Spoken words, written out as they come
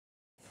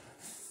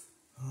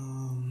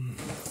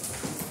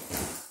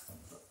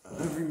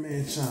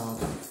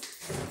child,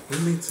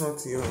 let me talk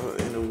to y'all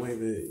in a way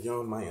that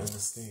y'all might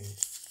understand.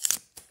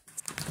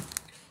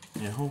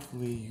 And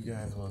hopefully you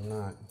guys will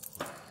not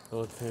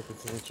throw a temper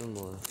tantrum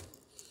or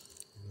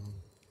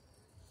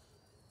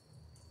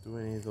do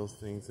any of those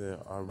things that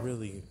are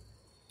really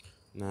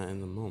not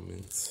in the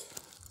moment.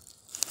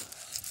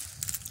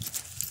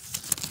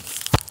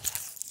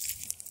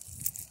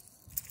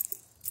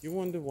 You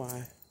wonder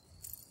why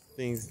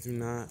things do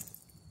not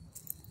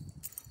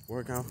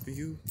work out for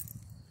you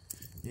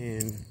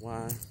and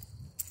why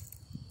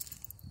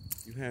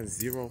you have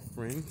zero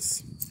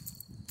friends?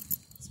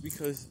 It's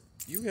because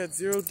you got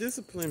zero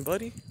discipline,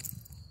 buddy.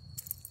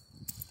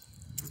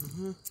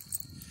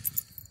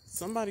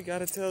 Somebody got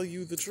to tell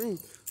you the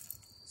truth,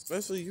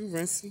 especially you,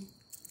 Rincey.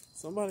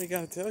 Somebody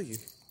got to tell you.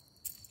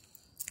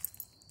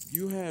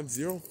 You have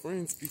zero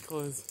friends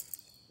because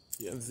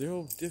you have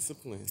zero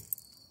discipline.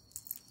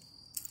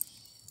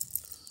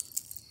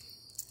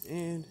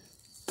 And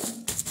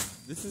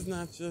this is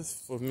not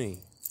just for me.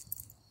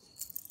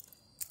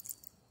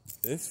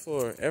 It's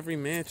for every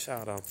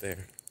man-child out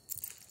there.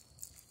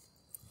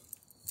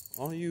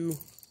 All you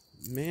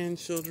man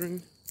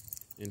children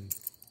and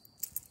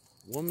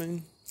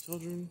woman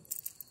children,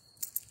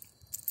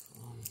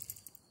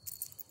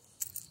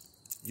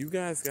 you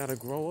guys gotta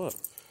grow up.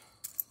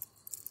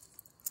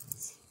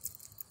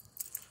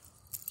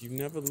 You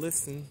never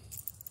listen,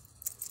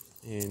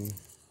 and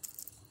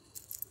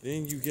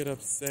then you get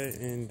upset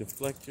and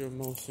deflect your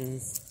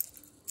emotions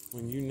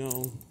when you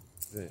know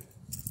that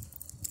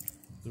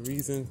the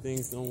reason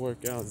things don't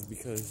work out is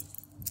because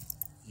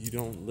you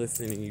don't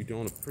listen and you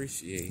don't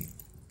appreciate.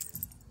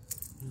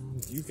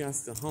 You got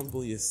to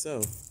humble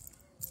yourself,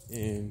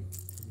 and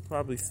you're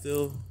probably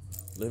still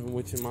living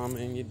with your mama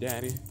and your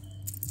daddy.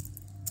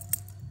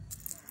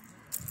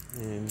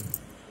 And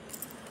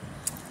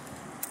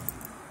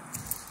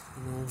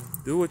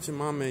do what your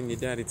mama and your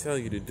daddy tell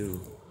you to do.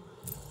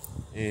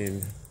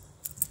 And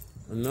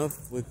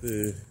enough with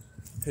the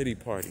pity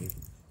party.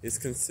 It's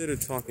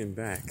considered talking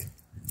back.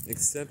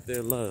 Accept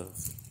their love.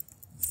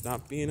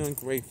 Stop being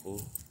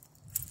ungrateful.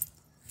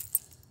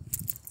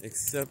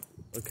 Accept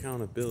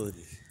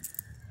accountability.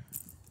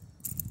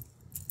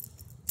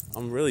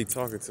 I'm really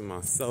talking to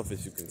myself,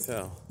 as you can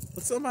tell.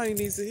 But somebody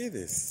needs to hear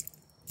this.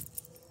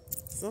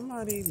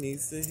 Somebody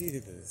needs to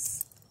hear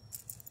this.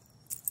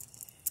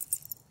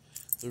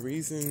 The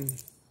reason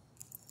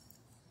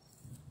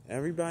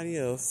everybody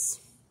else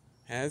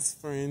has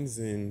friends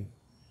and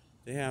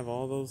they have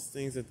all those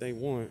things that they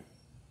want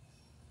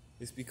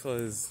is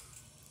because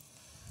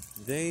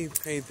they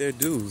paid their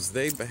dues.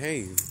 They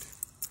behaved.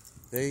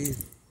 They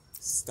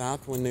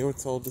stopped when they were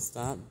told to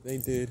stop. They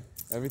did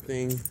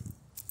everything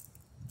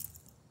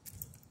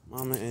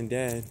mama and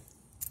dad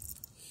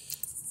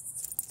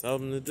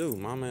told them to do.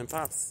 Mama and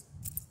pops.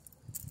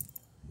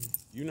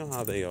 You know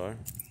how they are.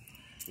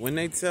 When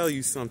they tell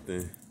you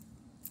something,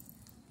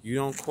 you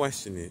don't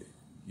question it.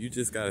 You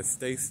just gotta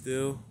stay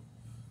still,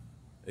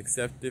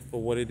 accept it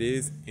for what it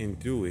is, and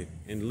do it,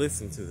 and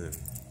listen to them.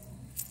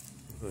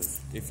 Because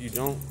if you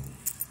don't,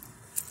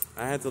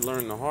 I had to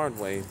learn the hard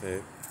way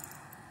that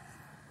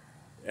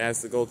it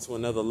has to go to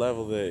another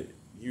level that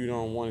you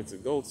don't want it to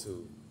go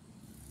to.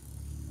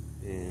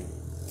 And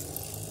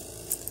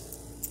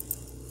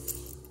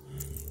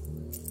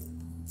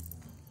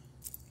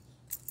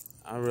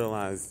I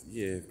realized,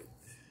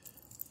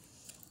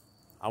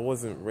 I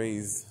wasn't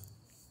raised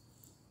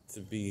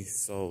to be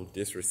so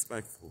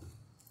disrespectful,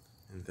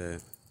 and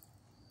that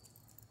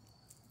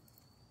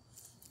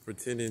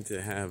pretending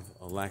to have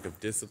a lack of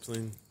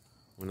discipline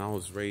when I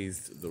was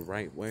raised the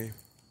right way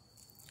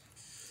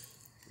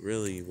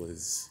really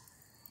was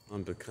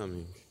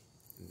unbecoming.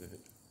 And that,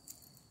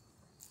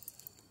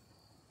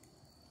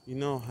 you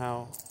know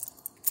how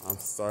I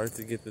started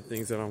to get the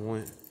things that I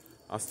want?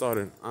 I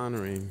started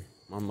honoring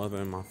my mother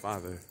and my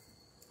father.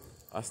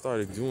 I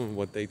started doing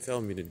what they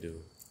tell me to do.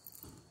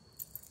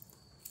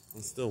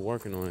 I'm still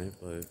working on it,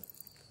 but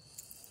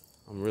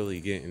I'm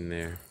really getting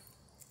there.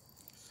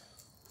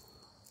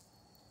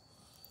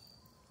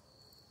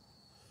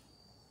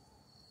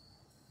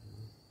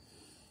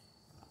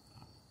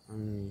 I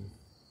mean,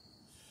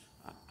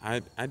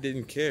 I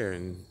didn't care,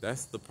 and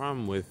that's the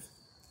problem with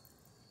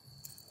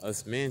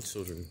us man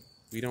children.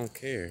 We don't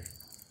care.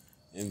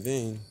 And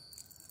then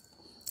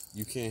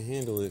you can't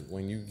handle it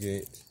when you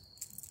get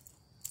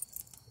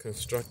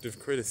constructive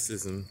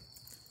criticism.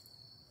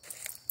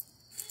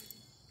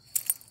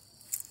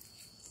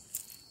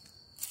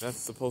 That's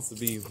supposed to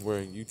be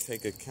where you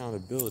take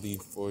accountability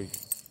for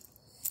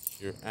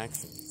your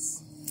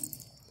actions.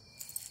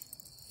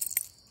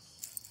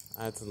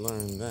 I had to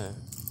learn that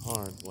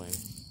hard way.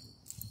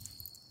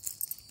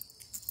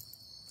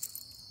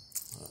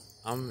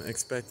 I'm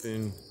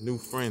expecting new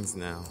friends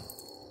now.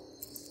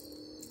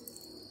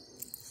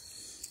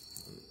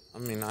 I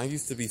mean, I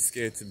used to be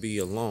scared to be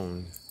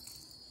alone.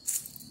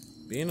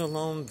 Being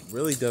alone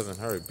really doesn't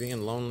hurt.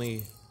 Being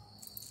lonely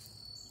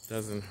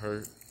doesn't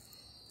hurt.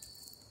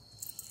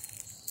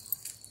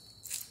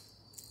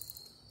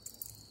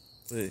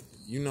 But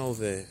you know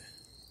that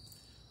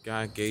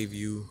God gave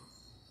you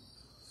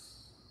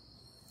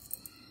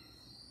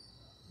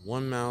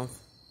one mouth,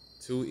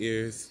 two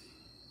ears,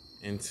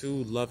 and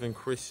two loving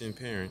Christian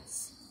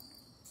parents.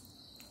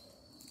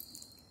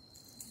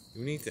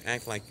 You need to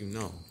act like you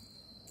know.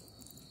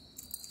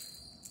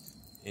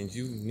 And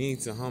you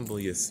need to humble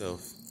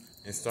yourself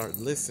and start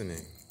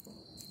listening.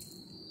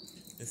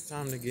 It's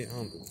time to get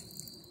humble.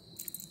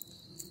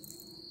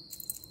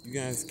 You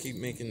guys keep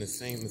making the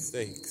same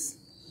mistakes.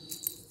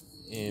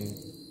 And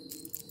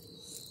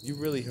you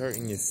really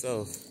hurting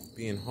yourself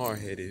being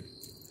hard-headed.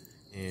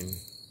 And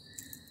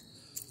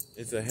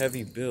it's a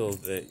heavy bill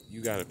that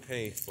you gotta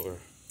pay for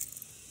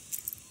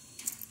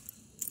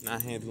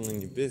not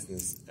handling your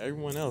business.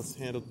 Everyone else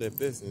handled their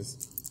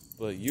business,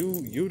 but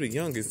you the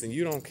youngest and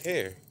you don't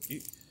care.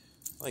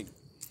 Like,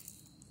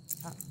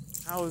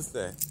 how is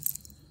that?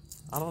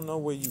 I don't know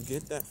where you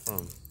get that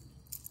from.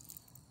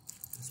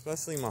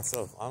 Especially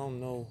myself. I don't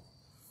know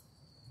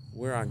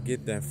where I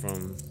get that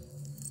from,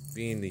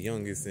 being the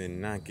youngest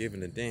and not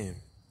giving a damn.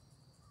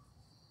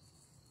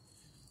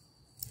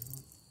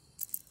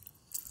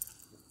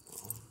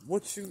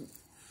 What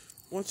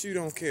you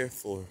don't care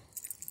for?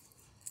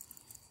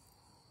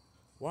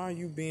 Why are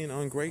you being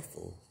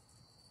ungrateful?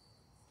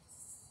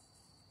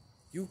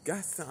 You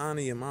got to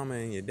honor your mama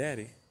and your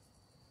daddy.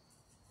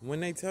 When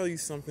they tell you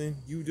something,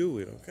 you do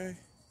it, okay?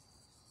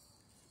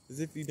 Because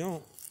if you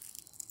don't,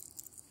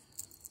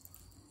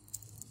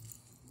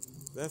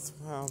 that's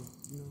how,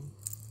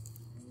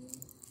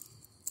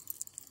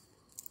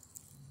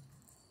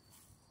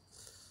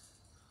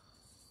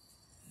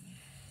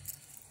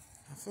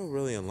 I feel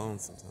really alone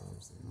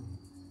sometimes,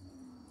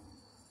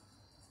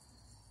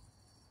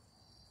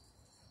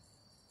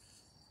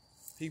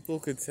 People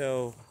could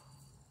tell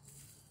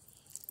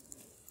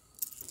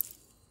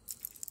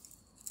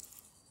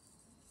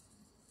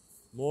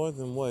more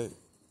than what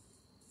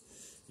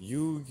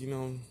you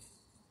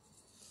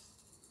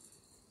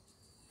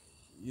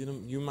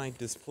might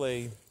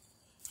display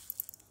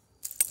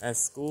at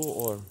school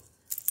or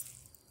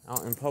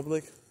out in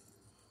public,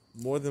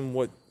 more than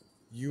what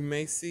you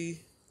may see,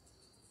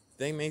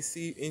 they may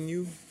see in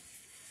you.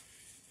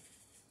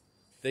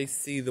 They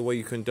see the way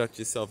you conduct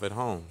yourself at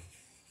home.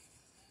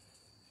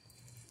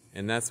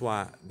 And that's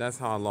how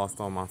I lost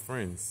all my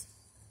friends.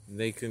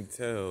 They could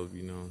tell,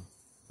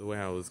 the way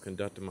I was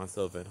conducting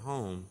myself at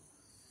home.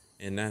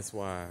 And that's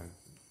why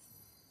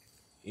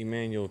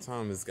Emmanuel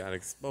Thomas got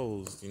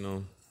exposed,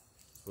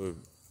 for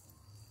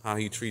how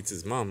he treats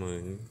his mama.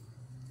 And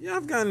yeah,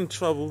 I've gotten in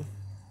trouble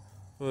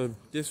for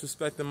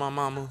disrespecting my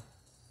mama.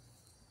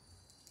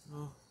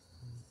 I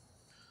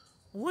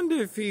wonder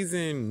if he's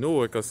in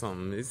Newark or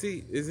something.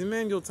 Is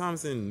Emmanuel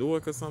Thomas in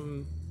Newark or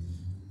something?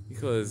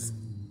 Because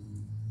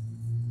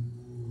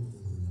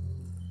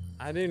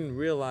I didn't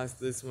realize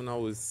this when I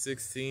was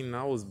 16 and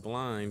I was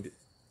blind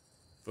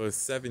for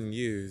 7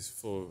 years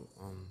for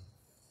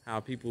how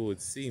people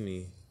would see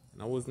me.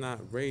 And I was not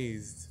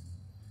raised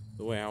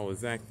the way I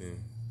was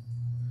acting.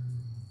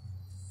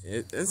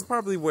 It's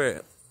probably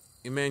where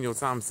Emmanuel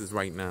Thomas is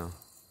right now.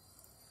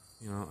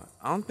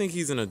 I don't think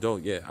he's an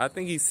adult yet. I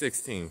think he's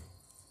 16.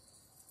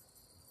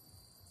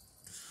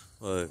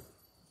 But,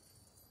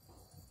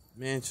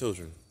 man,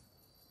 children,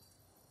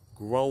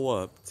 grow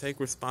up, take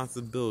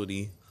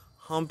responsibility,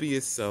 humble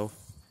yourself,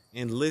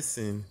 and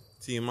listen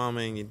to your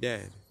mama and your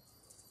dad.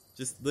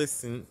 Just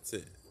listen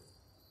to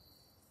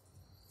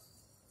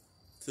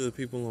the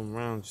people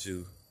around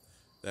you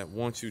that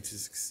want you to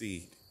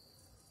succeed.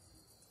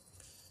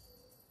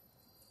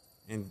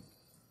 And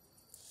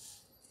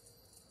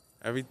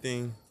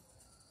everything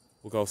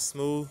will go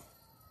smooth.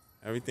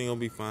 Everything will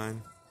be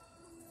fine.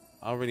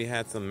 I already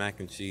had some mac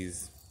and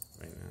cheese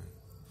right now.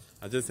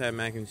 I just had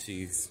mac and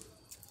cheese.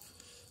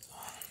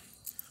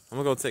 I'm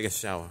gonna go take a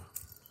shower.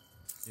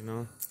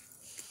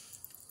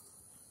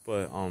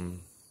 But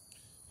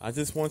I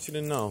just want you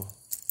to know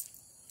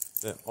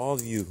that all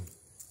of you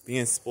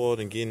being spoiled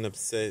and getting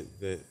upset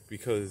that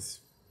because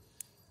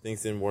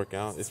things didn't work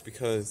out,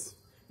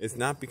 it's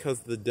not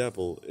because of the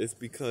devil, it's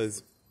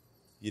because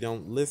you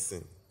don't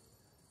listen.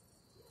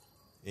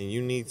 And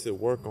you need to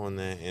work on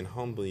that and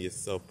humble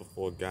yourself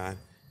before God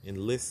and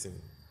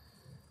listen.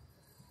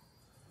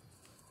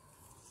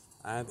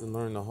 I had to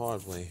learn the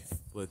hard way,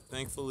 but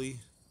thankfully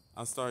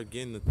I started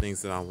getting the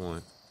things that I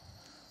want.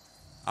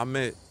 I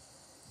met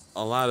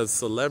a lot of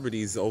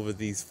celebrities over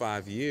these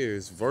 5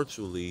 years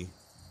virtually.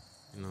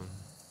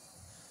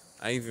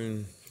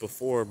 Even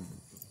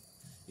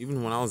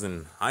when I was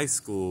in high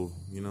school,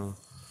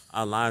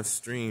 I live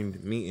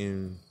streamed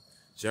meeting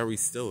Jerry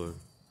Stiller.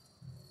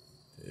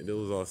 It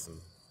was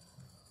awesome.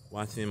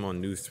 Watching him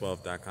on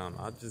news12.com.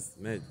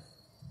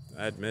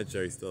 I had met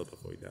Jerry Stiller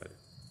before he died.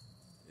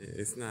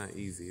 It's not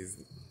easy.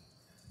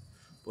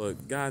 But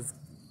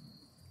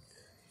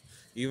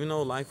even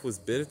though life was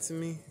bitter to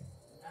me,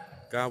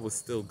 God was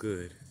still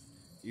good.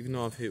 Even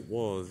though I've hit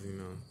walls,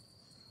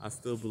 I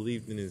still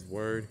believed in his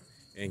word,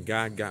 and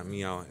God got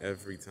me out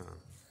every time.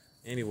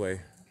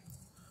 Anyway,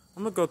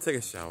 I'm going to go take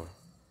a shower.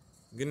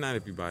 Good night,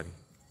 everybody.